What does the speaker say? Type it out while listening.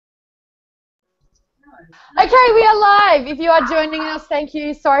Okay, we are live. If you are joining us, thank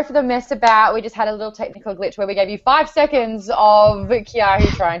you. Sorry for the mess about. We just had a little technical glitch where we gave you 5 seconds of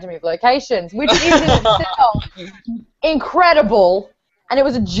Keahu trying to move locations, which is in itself incredible. And it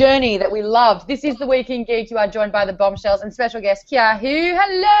was a journey that we loved. This is the Week in Geek. You are joined by the Bombshells and special guest Keahu.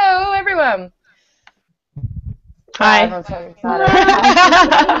 Hello, everyone. Hi. Everyone's so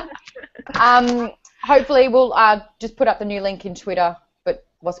excited. Hopefully, we'll just put up the new link in Twitter. But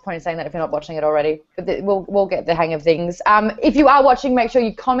what's the point of saying that if you're not watching it already? But we'll get the hang of things. If you are watching, make sure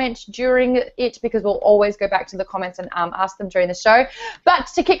you comment during it because we'll always go back to the comments and ask them during the show. But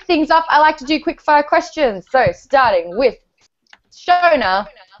to kick things off, I like to do quick fire questions. So starting with Shona.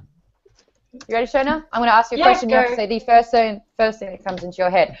 You ready, Shona? I'm going to ask you a question. Go. You have to say the first thing that comes into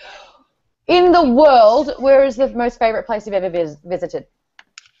your head. In the world, where is the most favourite place you've ever visited?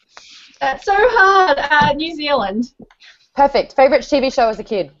 That's so hard. New Zealand. Perfect. Favourite TV show as a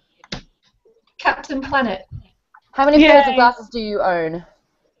kid? Captain Planet. How many pairs of glasses do you own?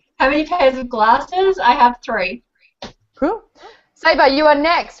 How many pairs of glasses? I have 3. Cool. Saber, you are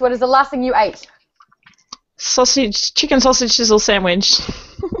next. What is the last thing you ate? Chicken sausage sizzle sandwich.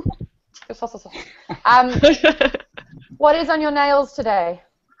 What is on your nails today?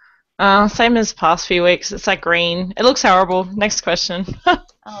 Same as past few weeks. It's like green. It looks horrible. Next question.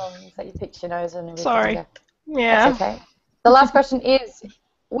 So you picked your nose and everything. Sorry. Yeah. That's okay. The last question is,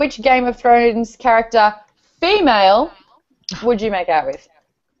 which Game of Thrones character, female, would you make out with?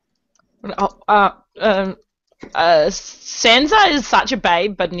 Sansa is such a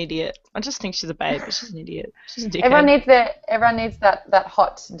babe, but an idiot. I just think she's a babe, but she's an idiot. She's a dickhead. Everyone needs that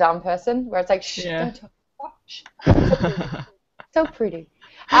hot dumb person where it's like, shh, don't talk. Shh. So pretty.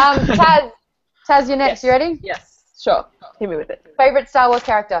 Taz, you're next. Yes. You ready? Yes, sure. Hit me with it. Favorite Star Wars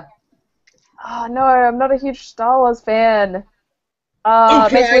character? Oh no, I'm not a huge Star Wars fan.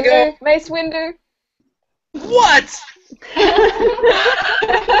 Okay, Mace Windu. What?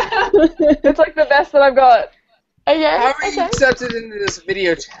 It's like the best that I've got. Okay. How are you accepted into this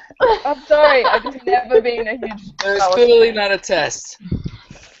video chat? I'm sorry, I've just never been a huge There's Star Wars clearly fan. not a test.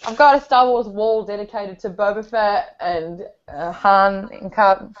 I've got a Star Wars wall dedicated to Boba Fett and Han in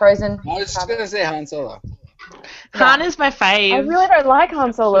Frozen. I was just gonna say Han Solo. Han is my fave. I really don't like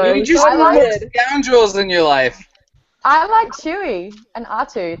Han Solo. You He's just so want weird. scoundrels in your life. I like Chewie and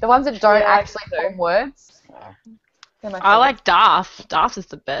R2, the ones that don't Yeah, actually so. form words. Oh. They're my I favourite. like Darth. Darth is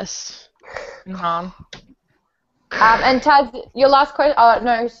the best. And Han. And Taz, your last question. Oh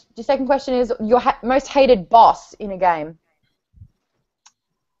no, your second question is your most hated boss in a game.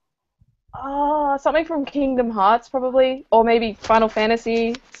 Something from Kingdom Hearts probably, or maybe Final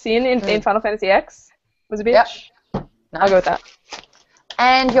Fantasy. Sin in Final Fantasy X was a bitch. Yep. I'll go with that.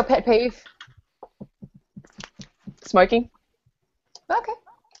 And your pet peeve. Smoking. Okay.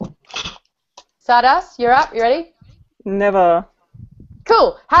 Stardust, you're up. You ready? Never.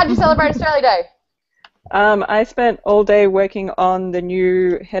 Cool. How did you celebrate Australia Day? I spent all day working on the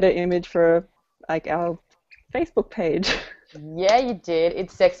new header image for like our Facebook page. Yeah, you did.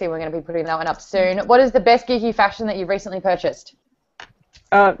 It's sexy. We're going to be putting that one up soon. What is the best geeky fashion that you've recently purchased?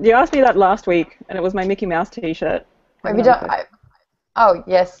 You asked me that last week, and it was my Mickey Mouse T-shirt. Have you done? Oh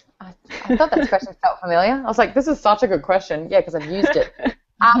yes. I thought that question felt familiar. I was like, this is such a good question. Yeah, because I've used it.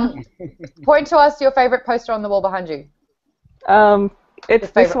 Point to us your favorite poster on the wall behind you. It's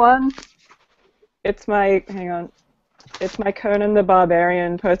Your this one. It's my It's my Conan the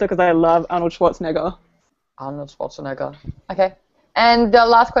Barbarian poster because I love Arnold Schwarzenegger. Arnold Schwarzenegger. Okay. And the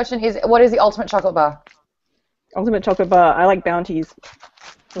last question is, what is the ultimate chocolate bar? Ultimate chocolate bar. I like Bounties.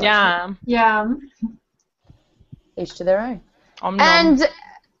 Yeah. Yeah. Each to their own. Nom. And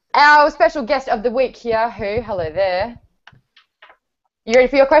our special guest of the week here, hello there. You ready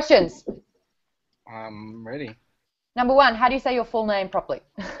for your questions? I'm ready. Number 1, how do you say your full name properly?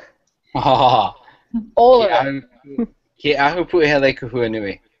 Oh, All of it. Keahu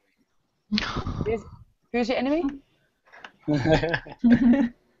Kahuanui. Who's your enemy?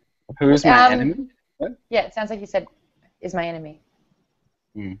 Who's my enemy? What? Yeah, it sounds like you said, is my enemy.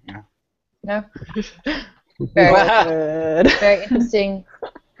 No. No? Very, very interesting.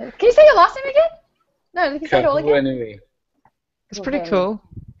 Can you say your last name again? No, you can say it all again. Kahuanui. It's pretty cool.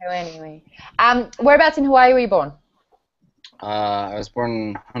 Anyway. Whereabouts in Hawaii were you born? I was born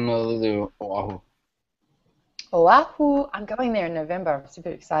in Honolulu, Oahu. Oahu. I'm going there in November. I'm super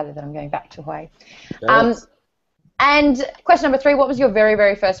excited that I'm going back to Hawaii. Jealous. And question number 3, what was your very,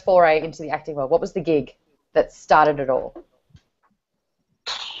 very first foray into the acting world? What was the gig that started it all?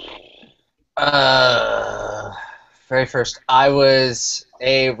 Very first, I was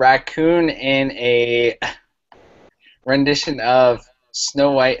a raccoon in a rendition of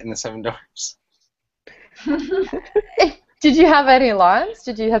Snow White and the Seven Dwarfs. Did you have any lines?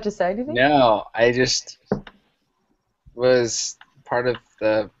 Did you have to say anything? No, I just was part of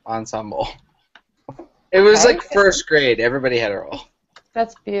the ensemble. It was Okay. like first grade. Everybody had a role.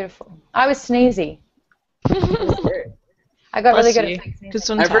 That's beautiful. I was sneezy. Great. I got really Bless good you. at fake sneezing.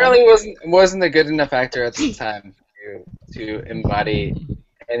 Just on I time. really wasn't a good enough actor at the time to embody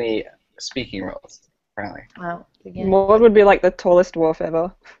any speaking roles. Apparently. Well, again. Maud would be like the tallest dwarf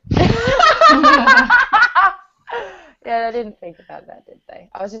ever. Yeah, I didn't think about that, did they?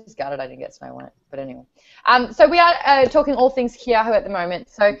 I was just gutted I didn't get Snow White, but anyway. So we are talking all things Keahu at the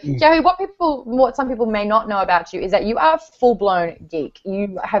moment. So Keahu, what some people may not know about you is that you are a full-blown geek.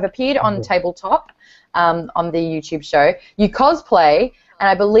 You have appeared on Tabletop on the YouTube show. You cosplay, and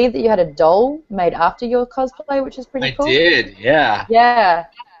I believe that you had a doll made after your cosplay, which is pretty cool. I did, yeah. Yeah.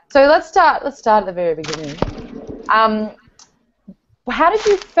 So let's start at the very beginning. How did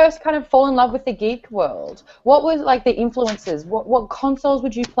you first kind of fall in love with the geek world? What was like the influences? What consoles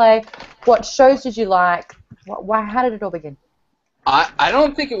would you play? What shows did you like? How did it all begin? I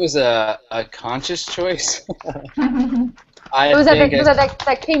don't think it was a conscious choice. Was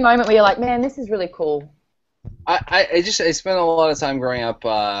that key moment where you're like, man, this is really cool? I spent a lot of time growing up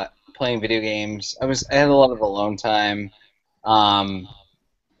playing video games. I had a lot of alone time.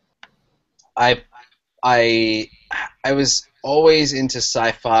 I was always into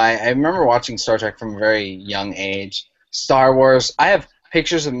sci-fi. I remember watching Star Trek from a very young age. Star Wars. I have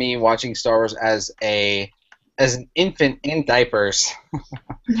pictures of me watching Star Wars as an infant in diapers.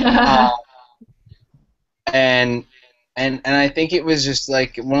 And I think it was just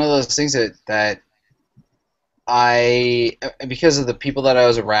like one of those things that I, because of the people that I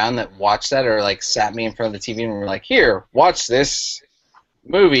was around that watched that, or like sat me in front of the TV and were like, here, watch this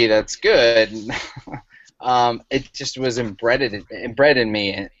movie that's good. It just was inbred in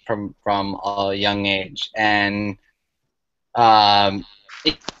me from a young age, and I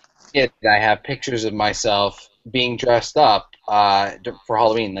have pictures of myself being dressed up for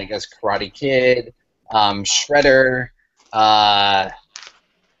Halloween, like as Karate Kid, Shredder,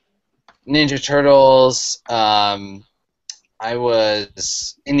 Ninja Turtles. I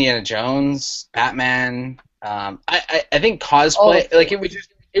was Indiana Jones, Batman. I think cosplay, like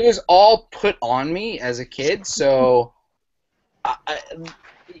it was all put on me as a kid. So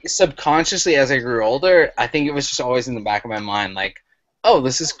subconsciously, as I grew older, I think it was just always in the back of my mind, like, oh,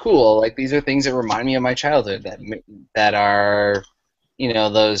 this is cool. Like these are things that remind me of my childhood. That are,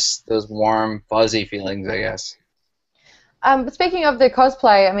 those warm, fuzzy feelings, I guess. But speaking of the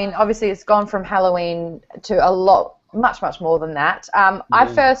cosplay, I mean, obviously it's gone from Halloween to a lot, much more than that. I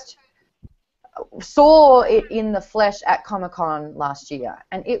first saw it in the flesh at Comic-Con last year,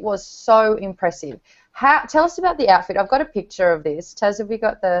 and it was so impressive. Tell us about the outfit. I've got a picture of this. Taz, have we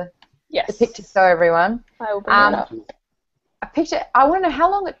got the picture to show everyone? I will bring it up. A picture. I want to know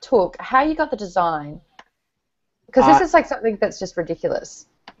how long it took, how you got the design, because this is like something that's just ridiculous.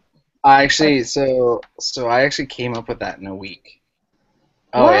 I actually came up with that in a week.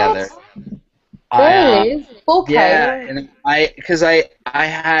 Oh What? yeah, There it is. Full yeah, catering. and because I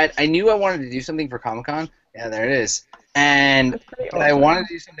knew I wanted to do something for Comic-Con. Yeah, there it is. And but I wanted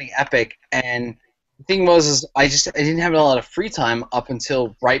to do something epic, and the thing was I didn't have a lot of free time up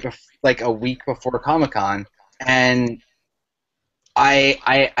until like a week before Comic-Con, and I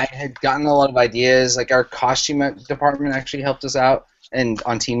had gotten a lot of ideas. Like our costume department actually helped us out, and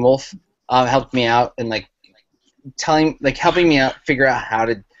on Teen Wolf helped me out, and like helping me out figure out how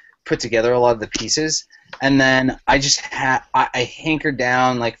to put together a lot of the pieces. And then I hankered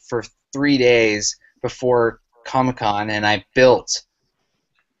down like for 3 days before Comic-Con, and I built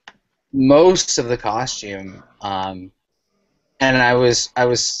most of the costume. And I was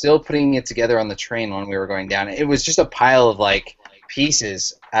still putting it together on the train when we were going down. It was just a pile of like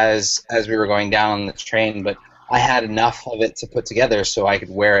pieces as we were going down on the train, but I had enough of it to put together so I could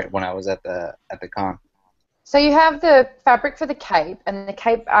wear it when I was at the con. So you have the fabric for the cape, and the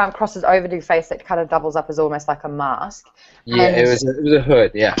cape crosses over your face that kind of doubles up as almost like a mask. Yeah, and it was a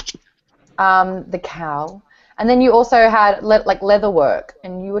hood, yeah. The cowl. And then you also had like leather work,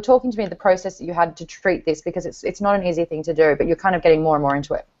 and you were talking to me the process that you had to treat this, because it's not an easy thing to do, but you're kind of getting more and more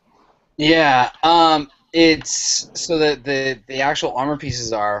into it. Yeah, it's so that the actual armor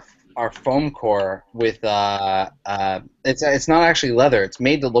pieces are foam core with it's not actually leather. It's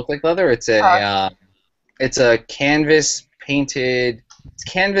made to look like leather. It's a canvas painted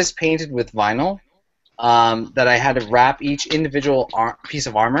with vinyl that I had to wrap each individual piece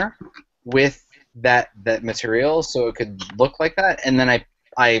of armor with that material so it could look like that, and then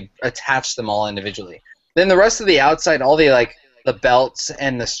I attached them all individually. Then the rest of the outside, all the like the belts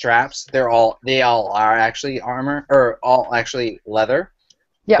and the straps, they all are actually armor or all actually leather.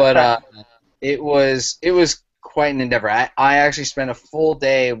 Yeah. But it was quite an endeavor. I actually spent a full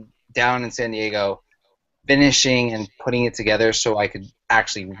day down in San Diego finishing and putting it together so I could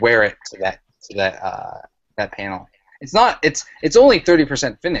actually wear it to that panel. It's only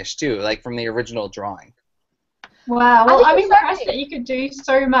 30% finished too, like from the original drawing. Wow. Well, I'm it's impressed amazing. that you could do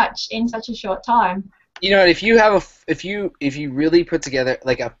so much in such a short time. You know, if you really put together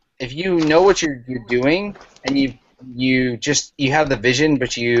if you know what you're doing and you have the vision,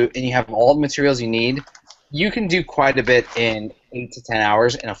 but you have all the materials you need, you can do quite a bit in 8 to 10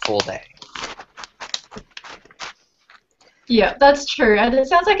 hours in a full day. Yeah, that's true. And it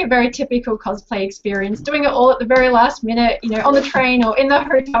sounds like a very typical cosplay experience, doing it all at the very last minute, on the train or in the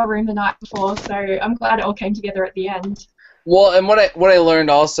hotel room the night before. So I'm glad it all came together at the end. Well, and what I learned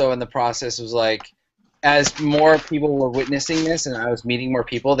also in the process was like, as more people were witnessing this and I was meeting more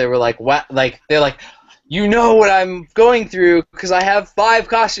people, they were like, "What?" Like they're like, "You know what I'm going through because I have 5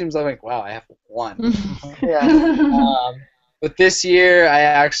 costumes." I'm like, "Wow, I have 1." Yeah. But this year I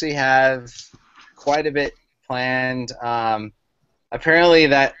actually have quite a bit planned. Apparently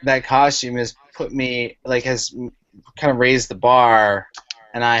that costume has put me has kind of raised the bar,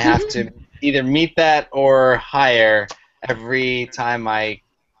 and I have to either meet that or higher every time I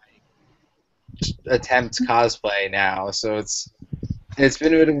attempt cosplay now. So it's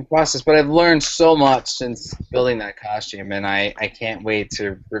been a bit of a process, but I've learned so much since building that costume, and I can't wait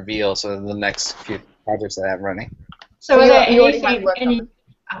to reveal some of the next few projects that I have running. So are there you already have worked any...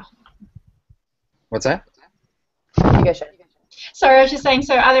 What's that? You go, Shay. Sorry, I was just saying,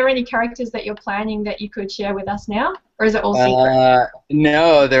 so are there any characters that you're planning that you could share with us now? Or is it all secret?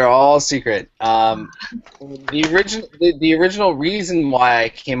 No, they're all secret. The original reason why I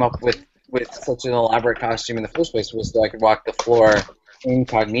came up with such an elaborate costume in the first place was so I could walk the floor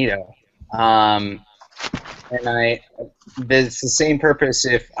incognito. And it's the same purpose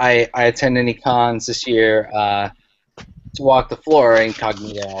if I attend any cons this year to walk the floor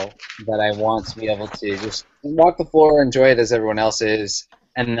incognito, that I want to be able to just walk the floor, enjoy it as everyone else is,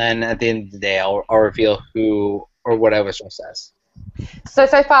 and then at the end of the day I'll reveal who or what I was dressed as. So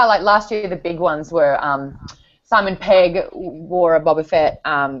far, like last year, the big ones were Simon Pegg wore a Boba Fett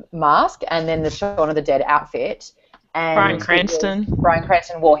mask, and then the Shaun of the Dead outfit. And Bryan Cranston. Bryan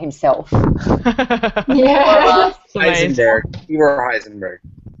Cranston wore himself. Yeah. Heisenberg. You were Heisenberg.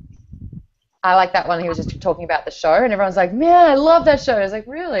 I like that one. He was just talking about the show, and everyone's like, "Man, I love that show." I was like,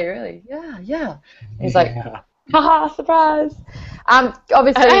 "Really, really? Yeah, yeah." And he's like, "Haha, surprise!"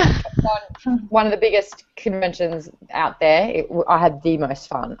 Obviously, one of the biggest conventions out there. I had the most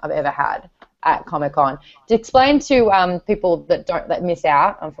fun I've ever had at Comic-Con. To explain to people that miss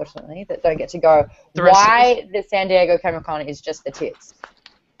out, unfortunately, that don't get to go, why the San Diego Comic-Con is just the tits.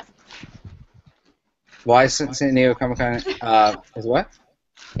 Why San Diego Comic-Con is what?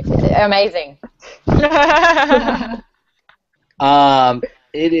 Amazing.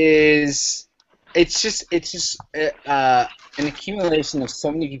 It's just an accumulation of so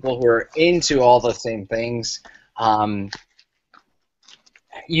many people who are into all the same things.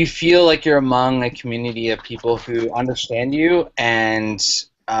 You feel like you're among a community of people who understand you, and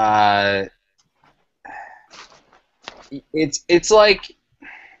it's like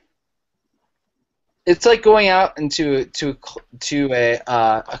going out into a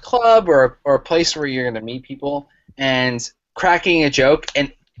club or a place where you're going to meet people and cracking a joke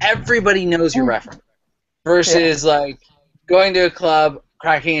and everybody knows your reference, versus like going to a club,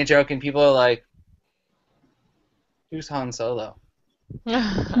 cracking a joke, and people are like, "Who's Han Solo?"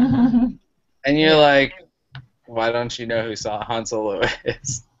 And you're like, "Why don't you know who Han Solo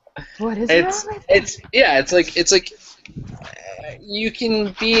is?" What is It's like you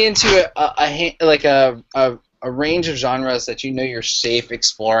can be into a range of genres that you know you're safe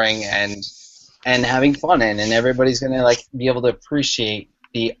exploring and having fun in, and everybody's gonna be able to appreciate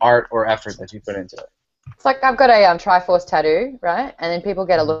the art or effort that you put into it. It's like I've got a Triforce tattoo, right? And then people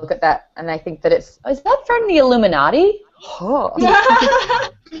get a look at that and they think that is that from the Illuminati? Oh.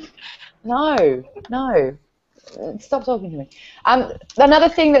 No. Stop talking to me. Another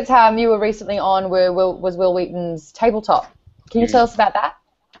thing that you were recently on was Will Wheaton's tabletop. Can you tell us about that?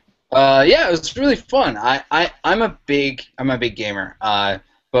 Yeah, it was really fun. I'm a big gamer,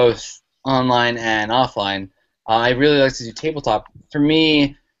 both online and offline. I really like to do tabletop. For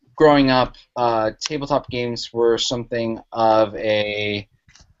me, growing up, tabletop games were something of I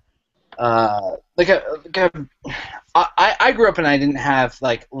grew up and I didn't have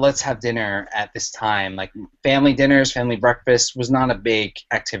let's have dinner at this time. Like family dinners, family breakfast was not a big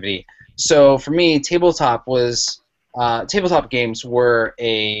activity. So for me, tabletop was tabletop games were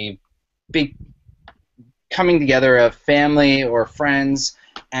a big coming together of family or friends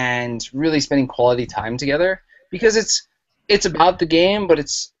and really spending quality time together, because it's about the game, but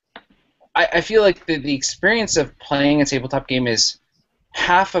I feel like the experience of playing a tabletop game is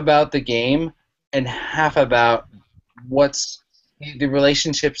half about the game and half about what's the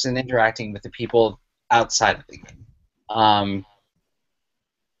relationships and interacting with the people outside of the game.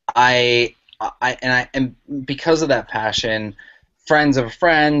 And because of that passion, friends of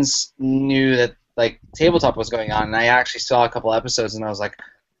friends knew that like tabletop was going on, and I actually saw a couple episodes, and I was like,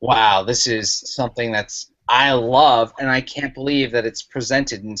 wow, this is something I love, and I can't believe that it's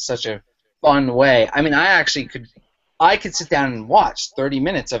presented in such a fun way. I mean, I could sit down and watch 30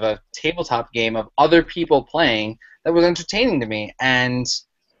 minutes of a tabletop game of other people playing that was entertaining to me, and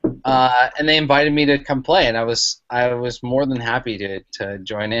they invited me to come play, and I was more than happy to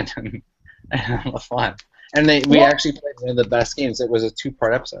join in and have fun. And we actually played one of the best games. It was a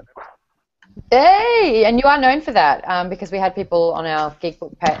 2-part episode. Hey, and you are known for that because we had people on our Geek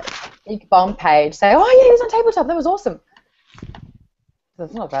Bomb page say, "Oh yeah, he was on tabletop. That was awesome."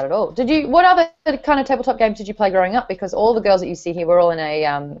 That's not bad at all. What other kind of tabletop games did you play growing up? Because all the girls that you see here were all in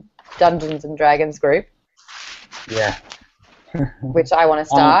a Dungeons and Dragons group. Yeah. Which I want to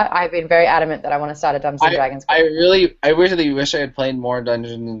start. I've been very adamant that I want to start a Dungeons and Dragons group. I really wish I had played more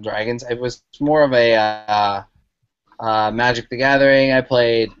Dungeons and Dragons. I was more of a Magic the Gathering. I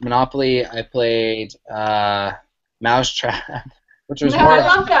played Monopoly. I played Mousetrap, which was I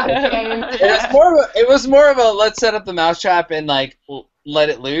love that game. It was more of a let's set up the mousetrap and like let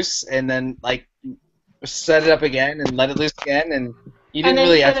it loose, and then like set it up again and let it loose again, and you didn't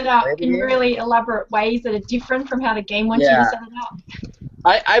really set it up in really elaborate ways that are different from how the game wants you to set it up.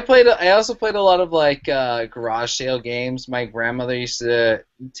 I also played a lot of like garage sale games. My grandmother used to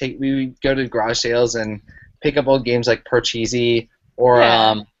we would go to garage sales and pick up old games like Parcheesi or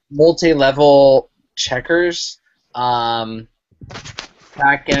multi-level checkers,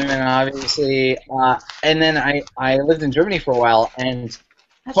 backgammon, obviously. And then I lived in Germany for a while, and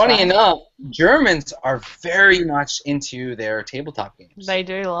funny enough, Germans are very much into their tabletop games. They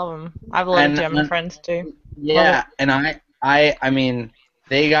do love them. I have a lot of German friends too. Yeah, and I mean,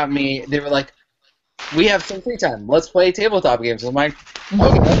 they got me. They were like, "We have some free time. Let's play tabletop games." I'm like,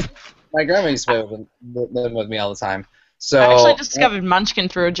 "Okay." My grandma used to play with me all the time. So I actually discovered Munchkin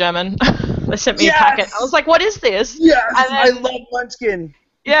through a German. They sent me a packet. I was like, "What is this?" Yes, I love Munchkin.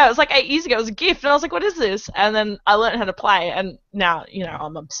 Yeah, it was like 8 years ago. It was a gift, and I was like, "What is this?" And then I learned how to play, and now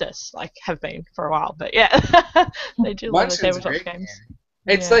I'm obsessed. Like, have been for a while, but yeah, they do love the tabletop games.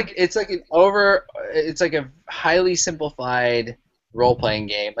 It's like a highly simplified role-playing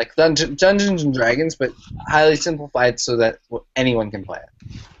game, like Dungeons and Dragons, but highly simplified so that anyone can play it.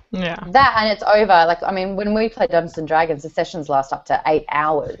 Yeah. That, and it's over. Like, I mean, when we play Dungeons and Dragons, the sessions last up to 8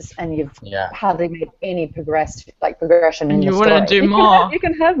 hours, and you've hardly made any progression in the story. You want to do more. You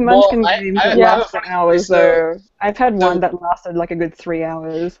can have Munchkin games that last for hours, though. I've had one that lasted like a good 3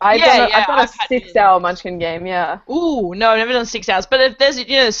 hours. I've done a 6-hour Munchkin game, yeah. Ooh, no, I've never done 6 hours. But if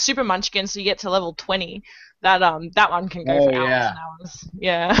there's Super Munchkin, so you get to level 20, that one can go for hours and hours.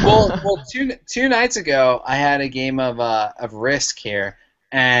 Yeah. Well, two nights ago, I had a game of Risk here.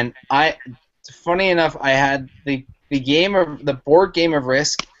 And funny enough, I had the board game of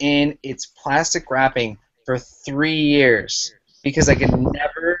Risk in its plastic wrapping for 3 years because I could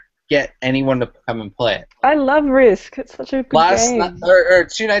never get anyone to come and play it. I love Risk. It's such a good game. Or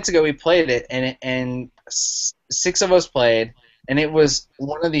 2 nights ago, we played it, and 6 of us played, and it was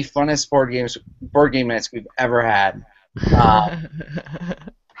one of the funnest board game nights we've ever had. How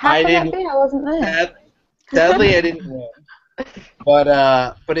could that be? I wasn't there. Sadly, I didn't win. But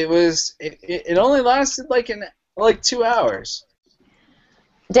it only lasted like 2 hours.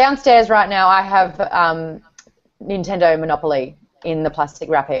 Downstairs right now, I have Nintendo Monopoly in the plastic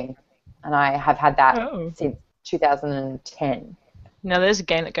wrapping, and I have had that since 2010. No, there's a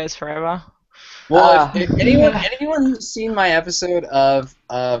game that goes forever. Well, if anyone who's seen my episode of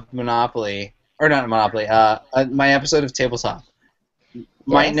Monopoly, or not Monopoly, my episode of Tabletop,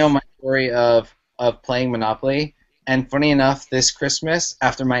 might know my story of playing Monopoly. And funny enough, this Christmas,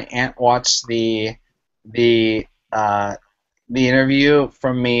 after my aunt watched the interview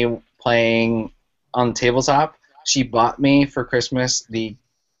from me playing on Tabletop, she bought me for Christmas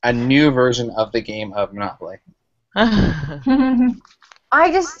a new version of the game of Monopoly.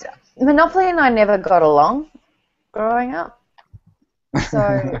 Monopoly and I never got along growing up.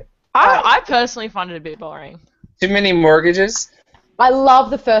 So I personally find it a bit boring. Too many mortgages? I love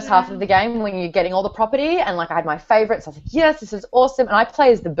the first half of the game when you're getting all the property, and like I had my favorites. I was like, yes, this is awesome. And I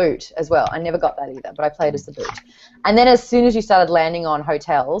play as the boot as well. I never got that either, but I played as the boot. And then as soon as you started landing on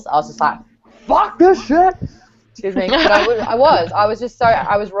hotels, I was just like, fuck this shit. Excuse me. But I was just so,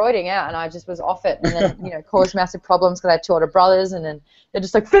 I was roiding out, and I just was off it. And then, you know, caused massive problems because I had two older brothers, and then they're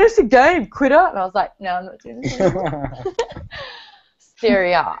just like, finish the game, quitter. And I was like, no, I'm not doing this anymore.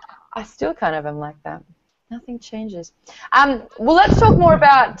 Syria. I still kind of am like that. Nothing changes. Well, let's talk more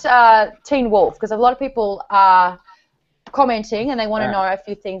about Teen Wolf, because a lot of people are commenting and they want to know a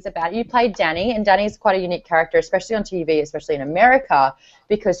few things about it. You played Danny, and Danny is quite a unique character, especially on TV, especially in America,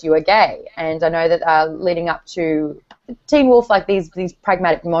 because you are gay. And I know that leading up to Teen Wolf, like these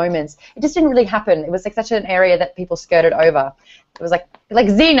pragmatic moments, it just didn't really happen. It was like such an area that people skirted over. It was like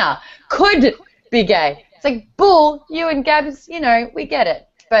Xena could be gay. It's like, bull, you and Gabs, you know, we get it.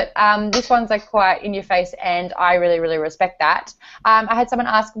 But this one's like quite in your face, and I really, really respect that. I had someone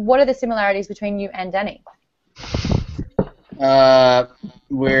ask, what are the similarities between you and Danny?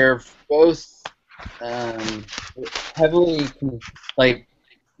 We're both heavily like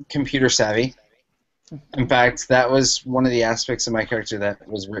computer savvy. In fact, that was one of the aspects of my character that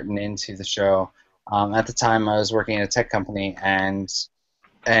was written into the show. At the time, I was working at a tech company and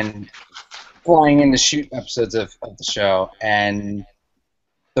flying in to shoot episodes of the show, and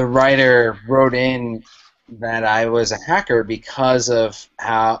the writer wrote in that I was a hacker because of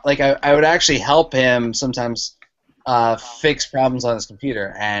how, like, I would actually help him sometimes fix problems on his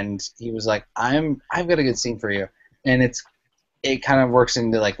computer, and he was like, I've got a good scene for you, and it kind of works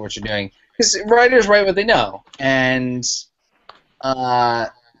into like what you're doing, because writers write what they know, and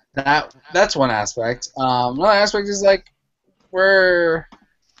that's one aspect. Another aspect is like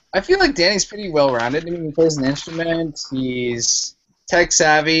I feel like Danny's pretty well-rounded. I mean, he plays an instrument, he's tech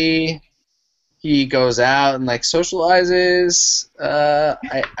savvy, he goes out and like socializes.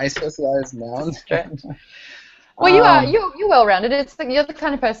 I socialize now. Well, you're well-rounded. It's like you're the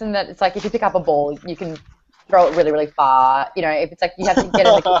kind of person that it's like if you pick up a ball, you can throw it really, really far. You know, if it's like you have to get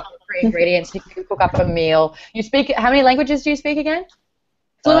in the kitchen for ingredients, you can cook up a meal. You speak, how many languages do you speak again?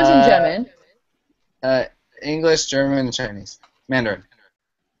 Fluent in German. English, German, and Chinese. Mandarin.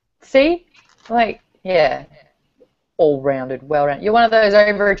 See? Like, yeah. All-rounded, well-rounded. You're one of those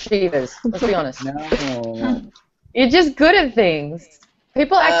overachievers, let's be honest. No. You're just good at things.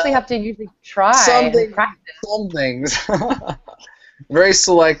 People actually have to usually try and practice. Some things. Very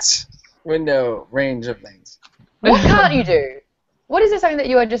select range of things. What can't you do? What is there something that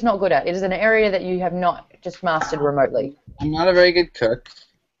you are just not good at? It is an area that you have not just mastered remotely. I'm not a very good cook.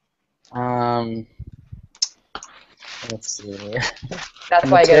 Let's see. That's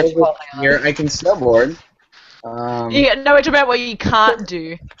why I go to Chipotle. Here, I can snowboard. Yeah, no, it's about what you can't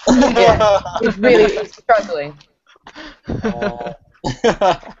do. Yeah, it's really struggling.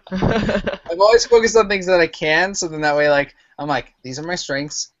 I've always focused on things that I can, so then that way, like, I'm like, these are my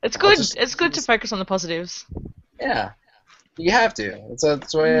strengths. It's good. It's good to focus on the positives. Yeah, you have to. That's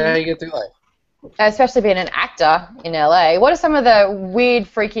the way how you get through life. Especially being an actor in LA. What are some of the weird,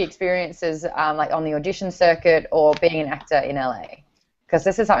 freaky experiences, like on the audition circuit or being an actor in LA? Because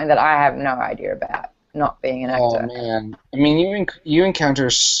this is something that I have no idea about, not being an actor. Oh man, I mean, you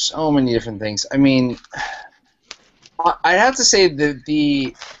encounter so many different things. I mean, I'd have to say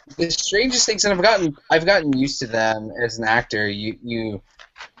the strangest things, and I've gotten used to them as an actor.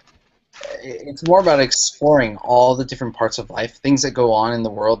 It's more about exploring all the different parts of life, things that go on in the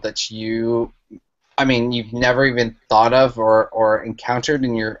world that you've never even thought of or encountered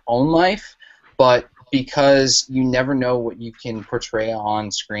in your own life, but because you never know what you can portray on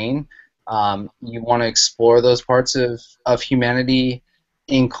screen, you want to explore those parts of humanity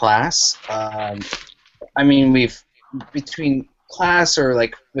in class. I mean, between class or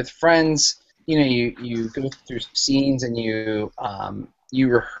like with friends, you know, you go through scenes and you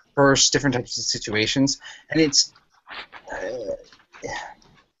rehearse different types of situations, and it's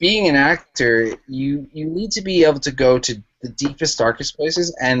being an actor, you need to be able to go to the deepest, darkest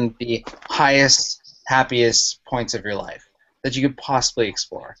places and the highest, happiest points of your life that you could possibly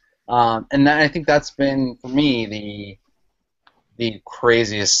explore. And I think that's been, for me,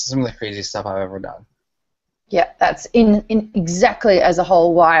 some of the craziest stuff I've ever done. Yeah, that's in exactly as a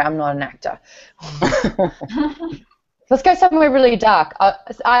whole why I'm not an actor. Let's go somewhere really dark. I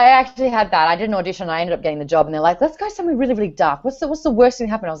actually had that. I did an audition. I ended up getting the job, and they're like, "Let's go somewhere really, really dark. What's the worst thing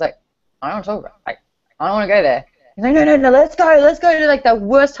that happened?" I was like, "I don't want to talk about it. I don't want to go there." He's like, "No, let's go to like the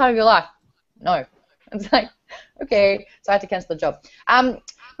worst time of your life." No, it's like, okay. So I had to cancel the job.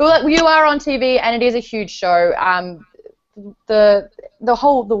 But you are on TV, and it is a huge show. the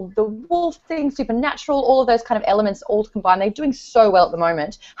whole the wolf thing, supernatural, all of those kind of elements all combined. They're doing so well at the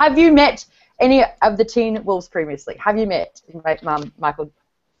moment. Have you met any of the Teen Wolves previously? Have you met Michael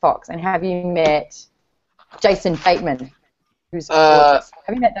Fox, and have you met Jason Bateman, who's gorgeous?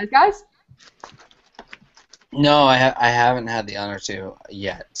 Have you met those guys? No, I haven't had the honor to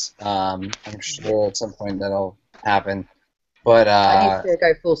yet. I'm sure at some point that'll happen, but I need to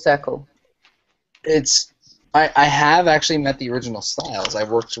go full circle. I have actually met the original Styles.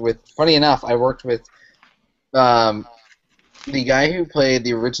 Funny enough, I worked with the guy who played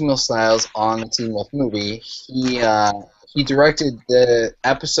the original Styles on the Teen Wolf movie. He directed the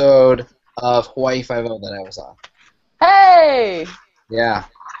episode of Hawaii Five-0 that I was on. Hey! Yeah,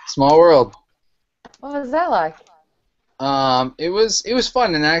 small world. What was that like? It was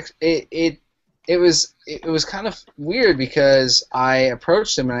fun, and it was kind of weird because I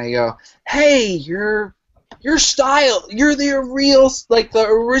approached him and I go, "Hey, you're Style. You're the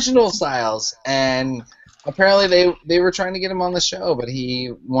original Styles." And apparently they were trying to get him on the show, but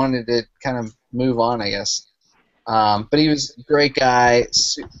he wanted to kind of move on, I guess. But he was a great guy,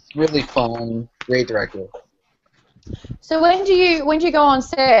 really fun, great director. So when do you go on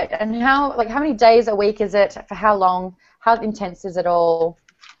set, and how many days a week is it? For how long? How intense is it all?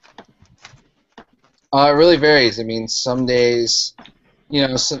 It really varies. I mean, some days,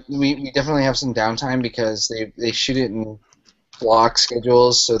 we definitely have some downtime because they shoot it in block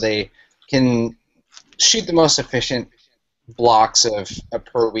schedules, so they can shoot the most efficient blocks of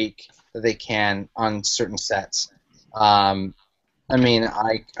per week that they can on certain sets. I mean,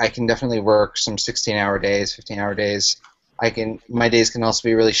 I can definitely work some 16-hour days, 15-hour days. My days can also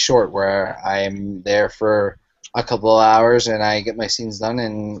be really short, where I'm there for a couple of hours and I get my scenes done,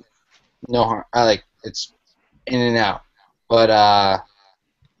 and no harm. It's in and out. But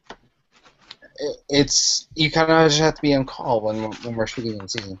you kind of just have to be on call when we're shooting in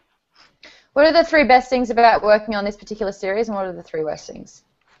season. What are the 3 best things about working on this particular series, and what are the 3 worst things?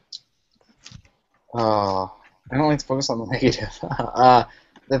 I don't like to focus on the negative.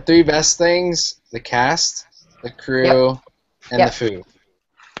 The 3 best things: the cast, the crew, and the food.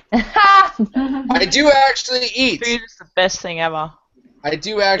 I do actually eat. Food is the best thing ever. I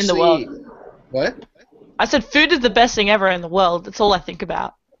do actually eat. What? I said food is the best thing ever in the world. That's all I think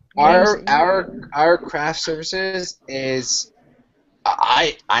about. Our craft services is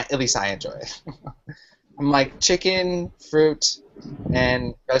at least I enjoy it. I'm like chicken, fruit,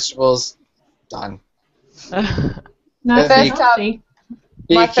 and vegetables. Done. Nice.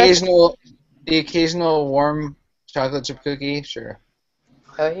 The occasional warm chocolate chip cookie, sure.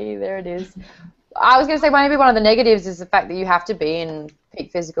 Oh, there it is. I was going to say maybe one of the negatives is the fact that you have to be in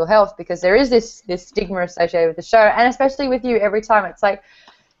peak physical health, because there is this stigma associated with the show, and especially with you, every time it's like,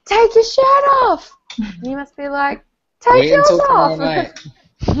 take your shirt off. You must be like, take yours off. Night.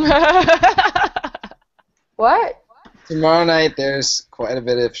 What? Tomorrow night there's quite a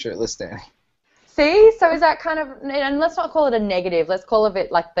bit of shirtless standing. See, so is that kind of, and let's not call it a negative, let's call it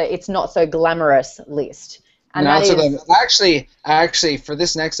like the it's not so glamorous list. And not so glamorous. Actually, for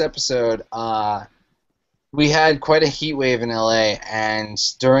this next episode, we had quite a heat wave in LA, and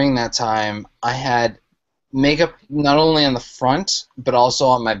during that time, I had makeup not only on the front, but also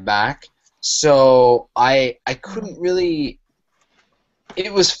on my back, so I couldn't really,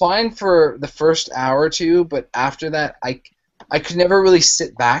 it was fine for the first hour or two, but after that, I could never really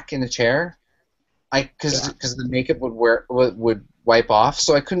sit back in a chair. Because the makeup would wipe off,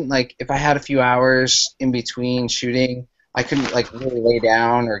 so I couldn't, if I had a few hours in between shooting, I couldn't really lay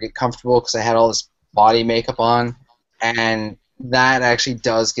down or get comfortable because I had all this body makeup on, and that actually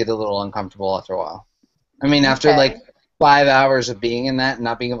does get a little uncomfortable after a while. I mean, after 5 hours of being in that and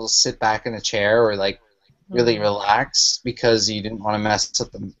not being able to sit back in a chair or really relax because you didn't want to mess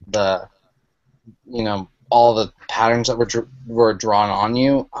up the all the patterns that were drawn on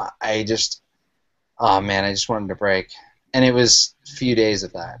you, oh man, I just wanted to break, and it was a few days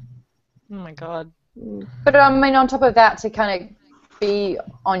of that. Oh my god. But I mean, on top of that, to kind of be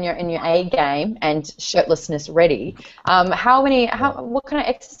in your A game and shirtlessness ready, what kind of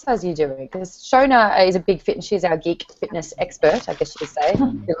exercise are you doing? Because Shona is a big fit, and she's our geek fitness expert, I guess you could say.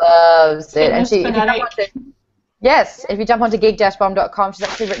 She loves it, and yes, if you jump onto geek-bomb.com, she's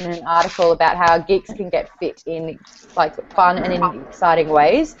actually written an article about how geeks can get fit in fun and in exciting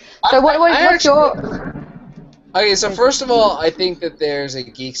ways. So what's your... Okay, so first of all, I think that there's a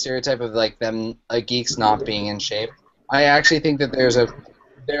geek stereotype of geeks not being in shape. I actually think that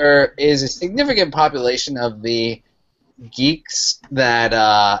there is a significant population of the geeks that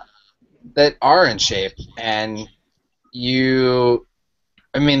are in shape, and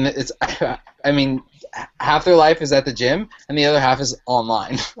half their life is at the gym, and the other half is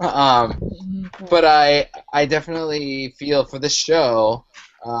online. But I definitely feel for this show,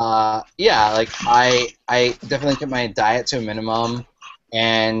 yeah, like I definitely kept my diet to a minimum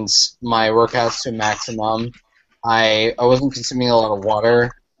and my workouts to a maximum. I wasn't consuming a lot of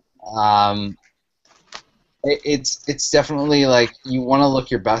water. It's definitely like you want to look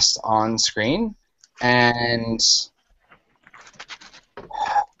your best on screen, and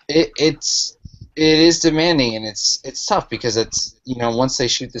it is demanding, and it's tough because it's once they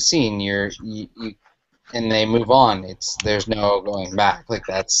shoot the scene, you and they move on. There's no going back. Like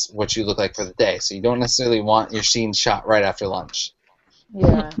that's what you look like for the day. So you don't necessarily want your scene shot right after lunch.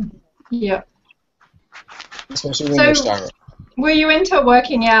 Yeah. Yeah. Especially when you're starting. Were you into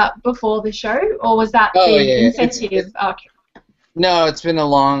working out before the show, or was that the incentive? Okay. No, it's been a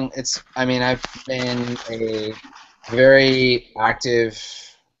long. I mean, I've been a very active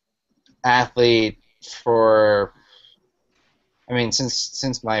athlete for. I mean,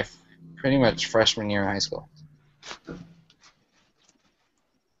 since my pretty much freshman year in high school.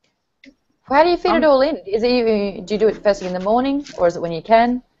 How do you fit it all in? Is it do you do it first thing in the morning, or is it when you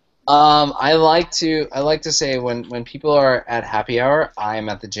can? I like to say when people are at happy hour, I'm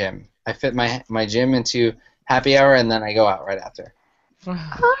at the gym. I fit my gym into happy hour, and then I go out right after.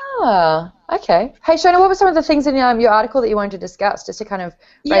 Ah, okay. Hey, Shona, what were some of the things in your article that you wanted to discuss, just to kind of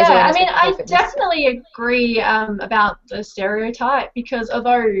raise awareness? I mean, I definitely agree about the stereotype, because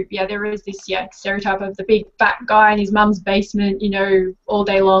although, there is this stereotype of the big fat guy in his mum's basement, all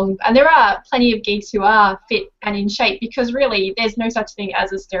day long, and there are plenty of geeks who are fit and in shape, because really there's no such thing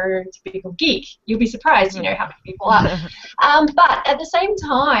as a stereotypical geek. You'll be surprised, how many people are. But at the same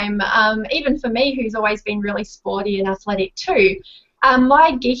time, even for me, who's always been really sporty and athletic too,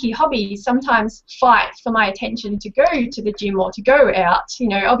 my geeky hobbies sometimes fight for my attention to go to the gym or to go out.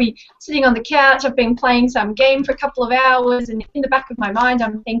 I'll be sitting on the couch, I've been playing some game for a couple of hours, and in the back of my mind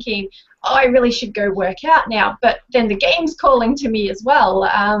I'm thinking, oh, I really should go work out now, but then the game's calling to me as well.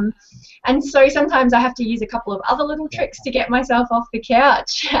 And so sometimes I have to use a couple of other little tricks to get myself off the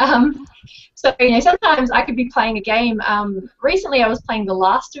couch. So sometimes I could be playing a game. Recently I was playing The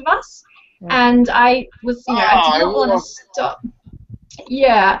Last of Us, and I was, I did not want to stop.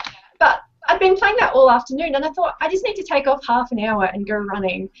 Yeah, but I've been playing that all afternoon, and I thought I just need to take off half an hour and go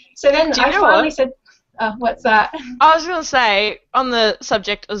running. So then I finally said, what's that? I was going to say, on the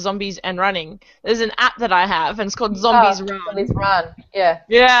subject of zombies and running, there's an app that I have, and it's called Zombies Run. Zombies Run, yeah.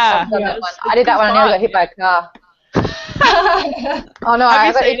 Yeah. I did that one, and I nearly got hit by a car. Oh, no, I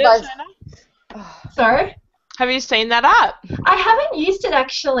haven't realized. Sorry? Have you seen that app? I haven't used it,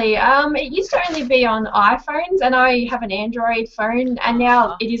 actually. It used to only be on iPhones, and I have an Android phone, and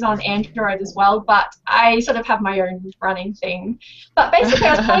now it is on Android as well, but I sort of have my own running thing. But basically,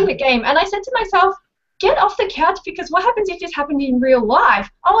 I was playing the game, and I said to myself, get off the couch, because what happens if this happened in real life?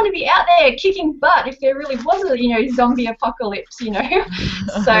 I want to be out there kicking butt if there really was a, zombie apocalypse, So,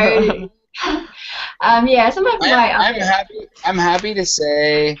 some of my... I'm happy to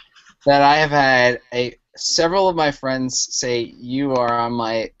say that I have had several of my friends say you are on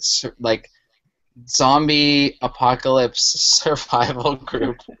my zombie apocalypse survival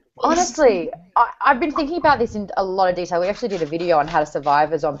group. Honestly, I've been thinking about this in a lot of detail. We actually did a video on how to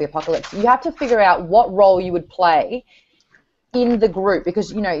survive a zombie apocalypse. You have to figure out what role you would play in the group,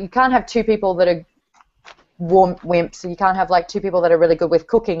 because you can't have two people that are wimps. You can't have two people that are really good with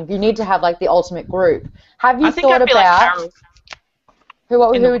cooking. You need to have the ultimate group. Have you thought about who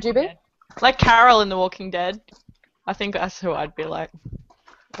would you be? Like Carol in The Walking Dead. I think that's who I'd be like.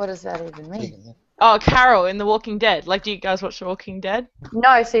 What does that even mean? Oh, Carol in The Walking Dead. Do you guys watch The Walking Dead?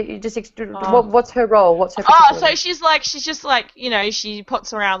 No, so you just what's her role? What's her so she's just she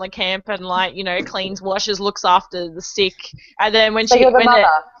puts around the camp and cleans, washes, looks after the sick, and then when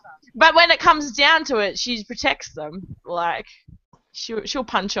when it comes down to it, she protects them. She'll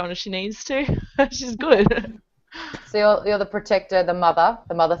punch on if she needs to. She's good. So you're the protector, the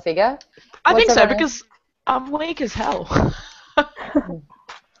mother figure? I think so, because I'm weak as hell.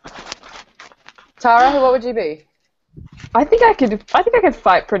 Tara, what would you be? I think I could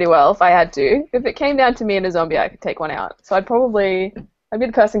fight pretty well if I had to. If it came down to me and a zombie, I could take one out. So I'd be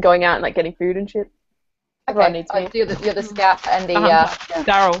the person going out and getting food and shit. Okay, so you're the scout and the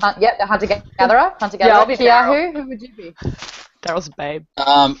Daryl. The hunter-gatherer. Yeah, I'll be Keahu, who would you be? Daryl's a babe.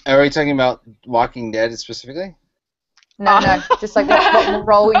 Are we talking about Walking Dead specifically? No, just what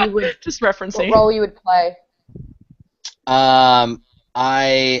role you would just referencing. What role you would play? I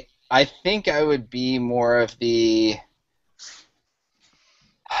think I would be more of the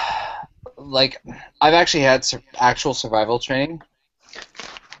I've actually had actual survival training.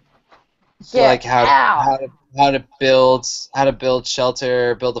 Get like out. how to build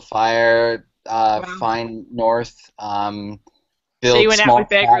shelter, build a fire, find north, build So you went out small with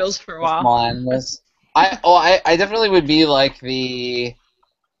Bear traps Grylls for a for while. small animals. I definitely would be like the.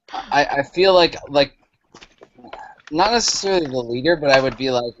 I feel like not necessarily the leader, but I would be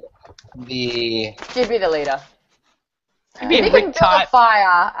like the. You'd be the leader. You'd be If a you can Rick build a type.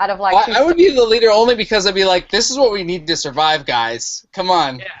 fire out of like two I would be the leader only because I'd be like, this is what we need to survive, guys. Come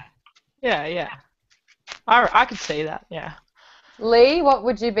on. Yeah. I could see that, yeah. Lee, what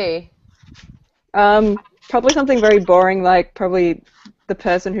would you be? Probably something very boring, like probably the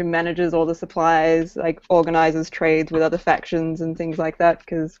person who manages all the supplies, like organizes trades with other factions and things like that,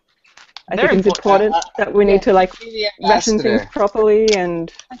 because I think it's important that we need to like Be the ration things ambassador. properly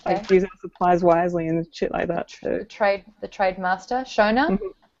and Okay. like use our supplies wisely and shit like that. So. The trade master, Shona?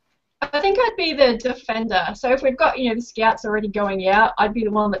 I think I'd be the defender. So if we've got, the scouts already going out, I'd be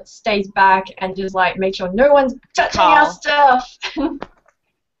the one that stays back and just like make sure no one's touching our stuff.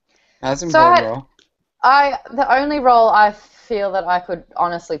 That's important, bro. The only role I feel that I could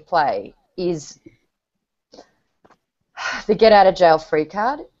honestly play is the get out of jail free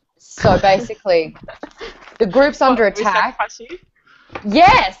card. So basically, the group's under attack.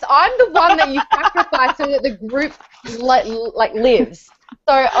 Yes, I'm the one that you sacrifice so that the group lives.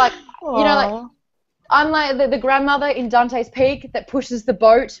 So I'm like the grandmother in Dante's Peak that pushes the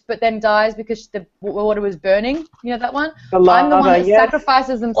boat but then dies because the water was burning. You know that one? I'm the one that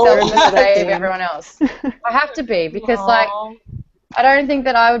sacrifices themselves to save everyone else. I have to be because I don't think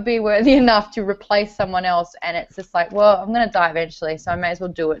that I would be worthy enough to replace someone else, and it's just like, well, I'm going to die eventually, so I may as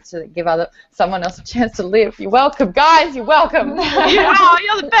well do it to give someone else a chance to live. You're welcome, guys. You're welcome.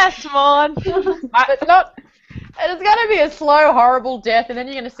 You're the best, Maud. It's not. It's going to be a slow, horrible death, and then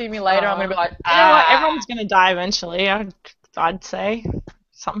you're going to see me later. I'm going to be like, You know what? Everyone's going to die eventually, I'd say.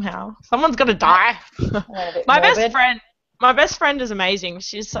 Somehow. Someone's going to die. My best friend is amazing.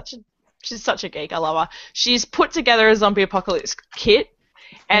 She's such a geek. I love her. She's put together a zombie apocalypse kit,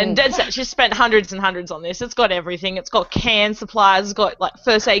 and dead set, she's spent hundreds and hundreds on this. It's got everything. It's got canned supplies. It's got like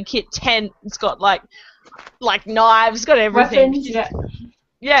first aid kit, tent. It's got like knives. It's got everything. Weapons,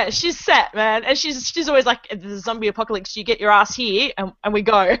 Yeah, she's set, man. And she's always like, the zombie apocalypse, you get your ass here, and we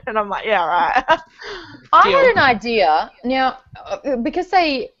go. And I'm like, yeah, right. I had an idea. Now, because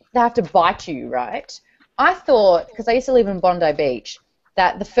they have to bite you, right? I thought, because I used to live in Bondi Beach,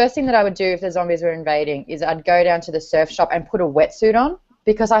 that the first thing that I would do if the zombies were invading is I'd go down to the surf shop and put a wetsuit on,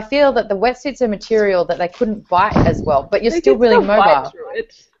 because I feel that the wetsuit's a material that they couldn't bite as well, but you're still really mobile.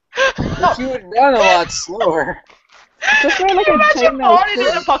 But you would run a lot slower. Just wear like Imagine Maud in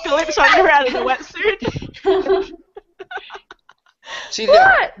an apocalypse running around in a wetsuit.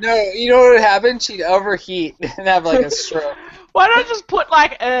 No, you know what would happen? She'd overheat and have like a stroke. Why don't I just put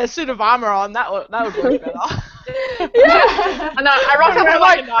like a suit of armor on? That would work better. Yeah. And I rock up and I'm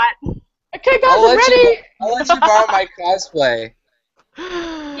like, okay, guys, I'm ready. I'll let you borrow my cosplay.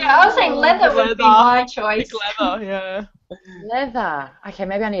 Yeah, I was saying leather would be my choice. Leather, yeah. Leather. Okay,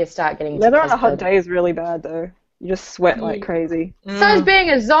 maybe I need to start getting into leather on a hot day is really bad though. You just sweat like crazy. So is being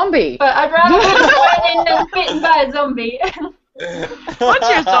a zombie. But I'd rather be sweating than bitten by a zombie. Once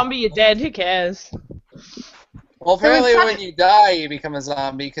you're a zombie, you're dead. Who cares? Well, apparently when you die, you become a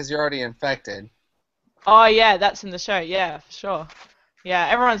zombie because you're already infected. Oh, yeah, that's in the show. Yeah, for sure. Yeah,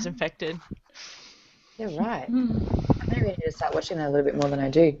 everyone's infected. You're right. Maybe I need to start watching that a little bit more than I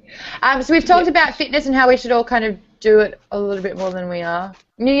do. So we've talked about fitness and how we should all kind of do it a little bit more than we are.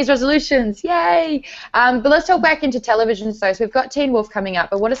 New Year's resolutions, yay! But let's talk back into television. So we've got Teen Wolf coming up,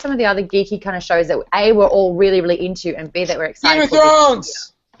 but what are some of the other geeky kind of shows that A, we're all really, really into, and B, that we're excited Game of for?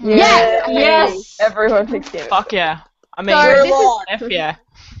 Thrones! Yes! Everyone picks Game of Thrones. Fuck yeah. I mean, So F yeah.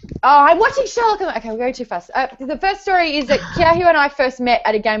 Oh, I'm watching Sherlock. Okay, we're going too fast. The first story is that Keahu and I first met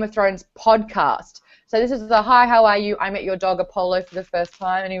at a Game of Thrones podcast. So this is the hi, how are you? I met your dog Apollo for the first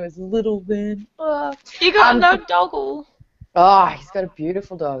time, and he was little then. Oh. You got no doggle. Oh, he's got a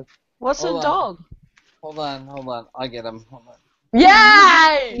beautiful dog. What's Hold a on. dog? Hold on. I'll get him. Hold on.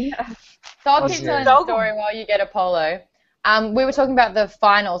 Yay! So I'll What's keep your telling the story while you get Apollo. We were talking about the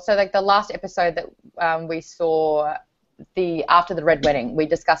final, so like the last episode that we saw after the Red Wedding. We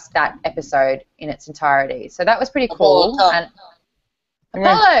discussed that episode in its entirety. So that was pretty cool.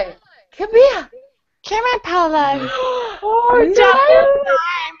 Apollo, come here. Come here, Paolo. Oh,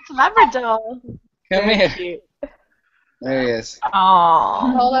 Labrador. Come here. There he is. Aww.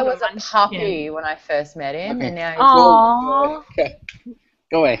 Apollo was a puppy when I first met him, and now he's Aww. Okay.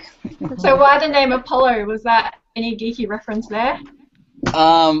 Go away. So why the name Apollo? Was that any geeky reference there?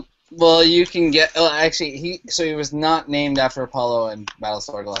 Well, you can get. Oh, actually, he was not named after Apollo in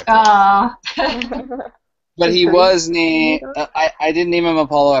Battlestar Galactica. Ah. But he was named. I didn't name him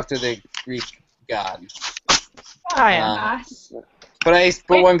Apollo after the Greek god. Oh yeah. Nice.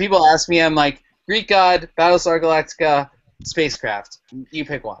 But when people ask me, I'm like, Greek god, Battlestar Galactica, spacecraft. You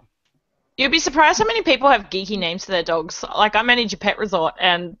pick one. You'd be surprised how many people have geeky names to their dogs. Like, I manage a pet resort,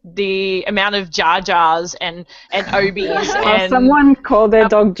 and the amount of Jar Jars and Obies and... someone called their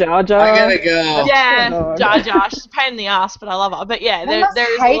dog Jar Jar. I gotta go. Yeah, Jar Jar. She's a pain in the ass, but I love her. But yeah, there is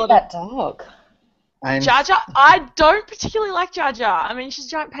a hate lot that dog. Jar Jar, I don't particularly like Jar Jar. I mean, she's a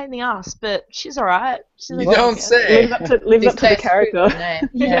giant pain in the ass, but she's alright. You don't say. Lives up to the character.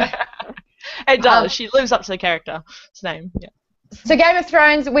 Yeah. It does. She lives up to the character's name. Yeah. So Game of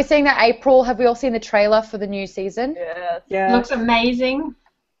Thrones, we're seeing that April. Have we all seen the trailer for the new season? Yeah. Looks amazing.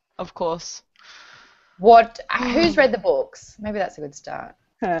 Of course. Who's read the books? Maybe that's a good start.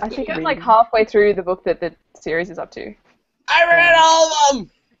 I think I'm like halfway through the book that the series is up to. I read all of them!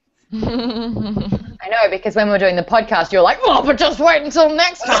 I know, because when we were doing the podcast, you're like, oh, but just wait until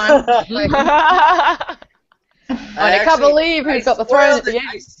next time. I can't believe who's got the throne at the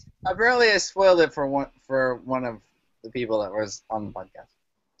end. Apparently I spoiled it for one of the people that was on the podcast.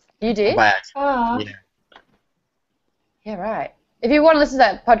 You did? By accident. Oh. Yeah. Yeah, right. If you want to listen to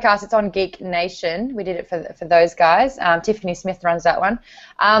that podcast, it's on Geek Nation. We did it for those guys. Tiffany Smith runs that one.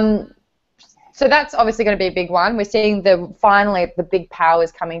 So that's obviously going to be a big one. We're seeing finally the big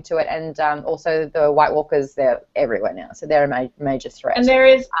powers coming to it, and also the White Walkers, they're everywhere now. So they're a major threat. And there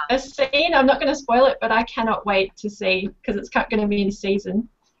is a scene, I'm not going to spoil it, but I cannot wait to see, because it's going to be in a season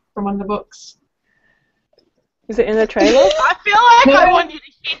from one of the books. Is it in the trailer? I feel like I want you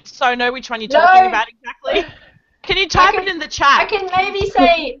to hint so I know which one you're talking about exactly. Can you type it in the chat? I can maybe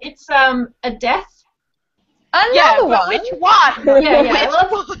say it's a death. Another one? Which one? Yeah. Well, of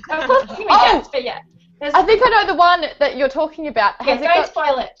course, give me death, but yeah. I think I know the one that you're talking about. Don't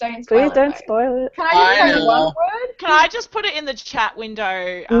spoil it. Please don't spoil it. Can I just say one word? Can I just put it in the chat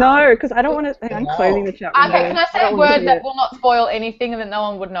window? No, because I don't want to. I'm closing the chat window. Okay, can I say a word that will not spoil anything and that no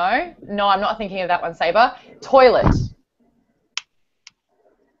one would know? No, I'm not thinking of that one, Saber. Toilet.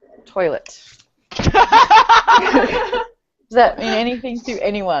 Toilet. Does that mean anything to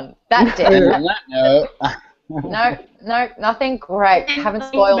anyone? That did. No, nothing. Great. Haven't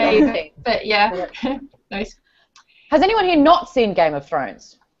spoiled anything. But yeah, nice. Has anyone here not seen Game of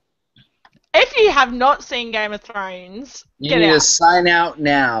Thrones? If you have not seen Game of Thrones, you need to sign out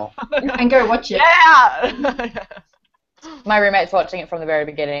now. And go watch it. Yeah! My roommate's watching it from the very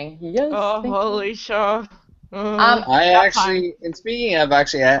beginning. Yes. Oh, holy sure. I actually, and speaking of,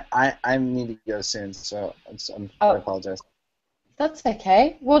 I need to go soon, so I apologize. That's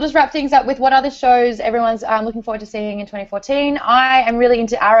okay. We'll just wrap things up with what other shows everyone's looking forward to seeing in 2014. I am really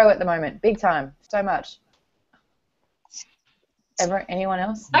into Arrow at the moment, big time, so much. Anyone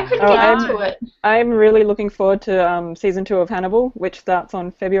else? I couldn't get into it. I'm really looking forward to season 2 of Hannibal, which starts on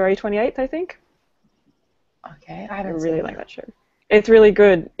February 28th, I think. Okay, I really like that show. It's really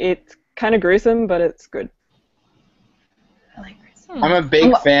good. It's kind of gruesome, but it's good. I like gruesome. I'm a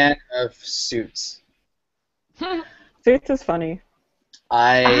big fan of Suits. Suits is funny.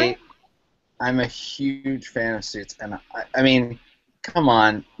 I'm a huge fan of Suits, and I mean, come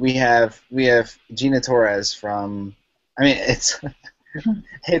on, we have Gina Torres from. I mean, it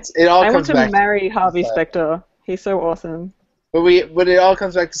all comes back. I want to marry Harvey Specter. He's so awesome. But it all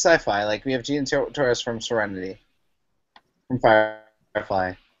comes back to sci-fi. Like we have Gina Torres from Serenity, from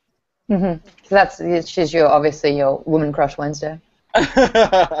Firefly. Mm-hmm. So she's obviously your woman crush Wednesday.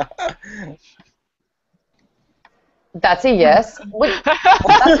 That's a yes. The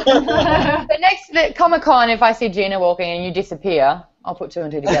next Comic-Con, if I see Gina walking and you disappear, I'll put 2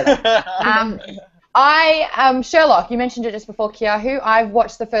 and 2 together. Sherlock, you mentioned it just before, Keahu. I've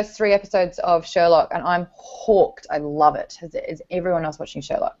watched the first 3 episodes of Sherlock, and I'm hooked. I love it. Is everyone else watching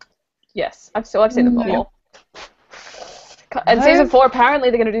Sherlock? Yes, I've seen them before. And season 4, apparently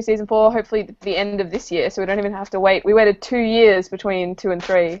they're going to do season 4 hopefully at the end of this year, so we don't even have to wait. We waited 2 years between 2 and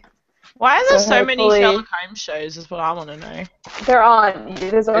 3. Why are there so many Sherlock Holmes shows is what I want to know. There aren't.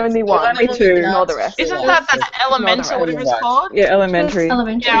 There's only one. Only 2. Ignore the rest. Isn't that Elemental, whatever it's called? Yeah, Elementary.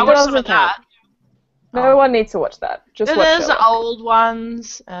 Yeah, I watched some of that. No one needs to watch that. Just watch There's Sherlock. old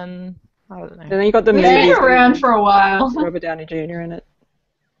ones, and I don't know. And then you got the It's movies. been around for a while. Robert Downey Jr. in it.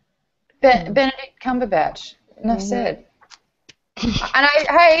 Benedict Cumberbatch. Enough said. And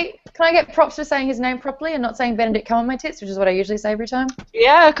hey, can I get props for saying his name properly and not saying Benedict Cum on my tits, which is what I usually say every time?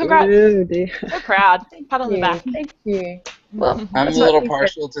 Yeah, congrats. Ooh, dear. So proud. Pat on the back. Thank you. Well, I'm a little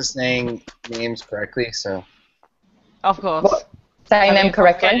partial to saying names correctly, so. Of course. saying them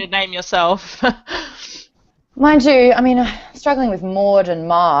correctly. Name yourself. Mind you, I mean, struggling with Maude and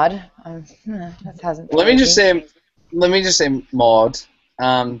Maude. That hasn't. Let me just say, Maude.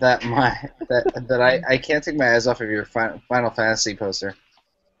 That I can't take my eyes off of your Final Fantasy poster.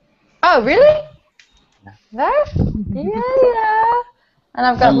 Oh, really? No? Yeah. And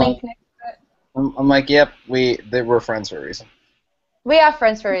I've got Link next to it. I'm like, yep, we're friends for a reason. We are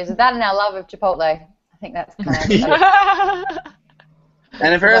friends for a reason. That and our love of Chipotle. I think that's kind of...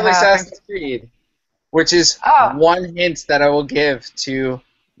 And apparently Assassin's Creed, which is one hint that I will give to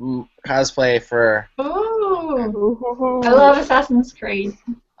cosplay for... Ooh. I love Assassin's Creed.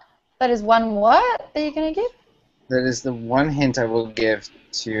 That is one what that you're going to give? That is the one hint I will give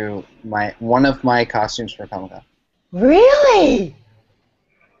to one of my costumes for Comic-Con. Really?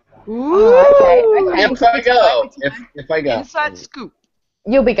 Ooh. Okay. If I go. If I go. Inside scoop.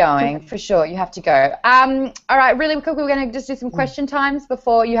 You'll be going, for sure. You have to go. All right, really quick, we're going to just do some question times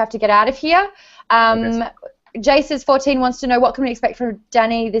before you have to get out of here. Okay. Jaces14 wants to know, what can we expect from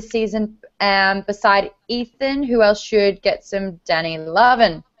Danny this season beside Ethan? Who else should get some Danny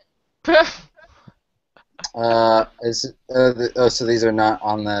lovin'? So these are not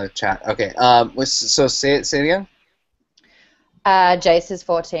on the chat. Okay. So say it again.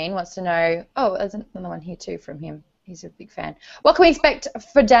 Jaces14 wants to know. Oh, there's another one here too from him. He's a big fan. What can we expect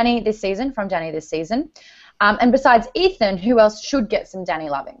for Danny this season? From Danny this season, and besides Ethan, who else should get some Danny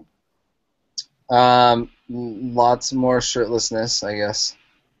loving? Lots more shirtlessness, I guess.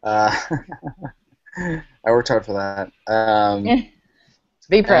 I worked hard for that.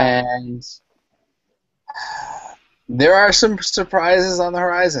 Be proud. And there are some surprises on the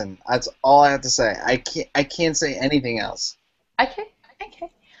horizon. That's all I have to say. I can't say anything else. Okay.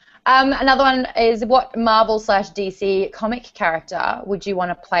 Another one is, what Marvel/DC comic character would you want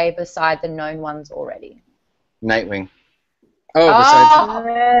to play beside the known ones already? Nightwing. Besides...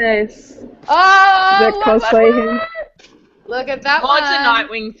 Nice. Oh, The cosplay him. Look at that Maud's one. a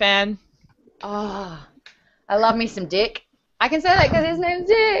Nightwing fan. Oh, I love me some Dick. I can say that because his name's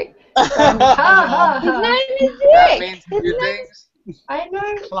Dick. His name is Dick. That means two things. I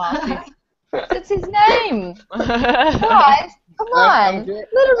know. Classy. That's his name. Guys, come on.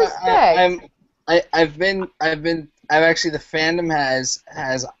 Little respect. I've actually, the fandom has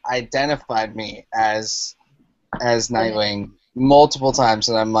identified me as Nightwing multiple times,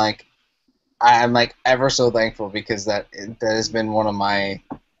 and I'm like ever so thankful, because that has been one of my.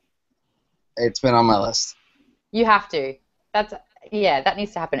 It's been on my list. You have to. That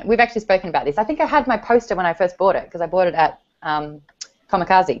needs to happen. We've actually spoken about this. I think I had my poster when I first bought it, because I bought it at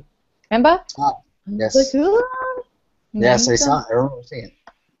Kamikaze. Remember? Oh, yes. Yes, I saw it. I remember seeing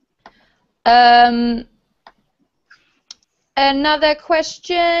it. Another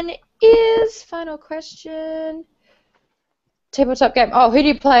question is, final question. Tabletop game. Oh, who do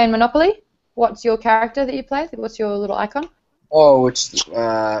you play in Monopoly? What's your character that you play? What's your little icon? Oh, which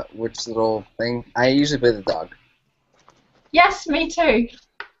little thing? I usually play the dog. Yes, me too.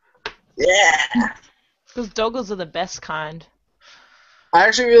 Yeah. Because doggles are the best kind. I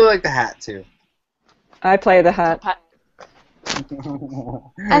actually really like the hat too. I play the hat.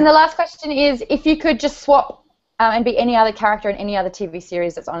 And the last question is, if you could just swap and be any other character in any other TV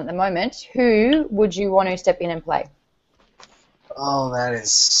series that's on at the moment, who would you want to step in and play? Oh, that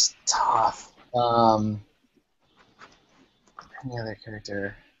is tough. Any other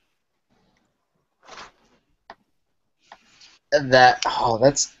character?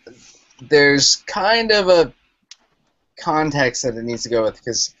 There's kind of a context that it needs to go with,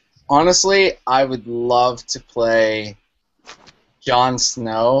 because honestly, I would love to play Jon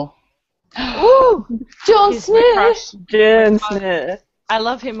Snow. Ooh, Jon Snow. Jon Snow. I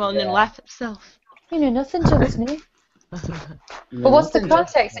love him more than life itself. You know nothing, Jon Snow. But what's the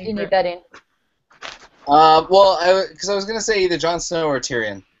context that you need that in? Well, because I was gonna say either Jon Snow or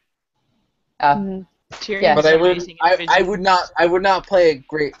Tyrion. Tyrion. Yeah. But I would not play a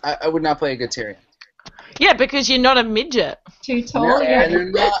good Tyrion. Yeah, because you're not a midget. Too tall. No, Yeah. and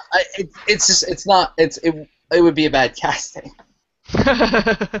they're not. It would be a bad casting.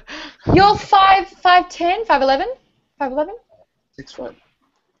 You're 5'10", 5'11", 5'11"? 6 foot.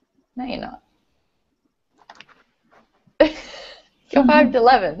 No, you're not. You're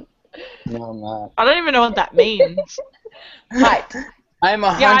 5'11". No, I'm not. I don't even know what that means. Height. I'm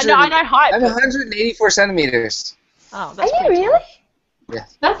 100. Yeah, I know height. I'm 184 centimeters. Oh, that's Are you pretty really?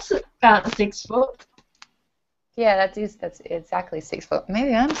 Yes. That's about 6 foot. Yeah, that's exactly 6 foot.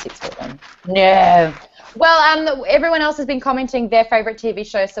 Maybe I'm 6 foot then. No. Well, everyone else has been commenting their favorite TV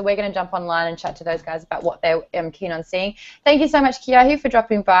shows, so we're going to jump online and chat to those guys about what they're keen on seeing. Thank you so much, Keahu, for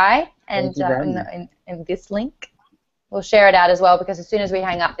dropping by and in this link. we'll share it out as well, because as soon as we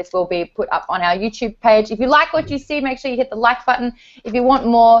hang up, this will be put up on our YouTube page. If you like what you see, make sure you hit the like button. If you want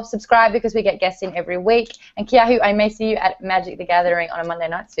more, subscribe, because we get guests in every week. And Keahu, I may see you at Magic the Gathering on a Monday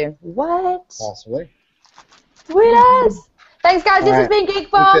night soon. What? Possibly. Sweet ass. Thanks, guys. This has been Geek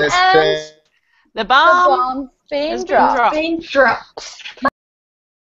Bomb, and The bomb the bomb's been dropped. Been dropped.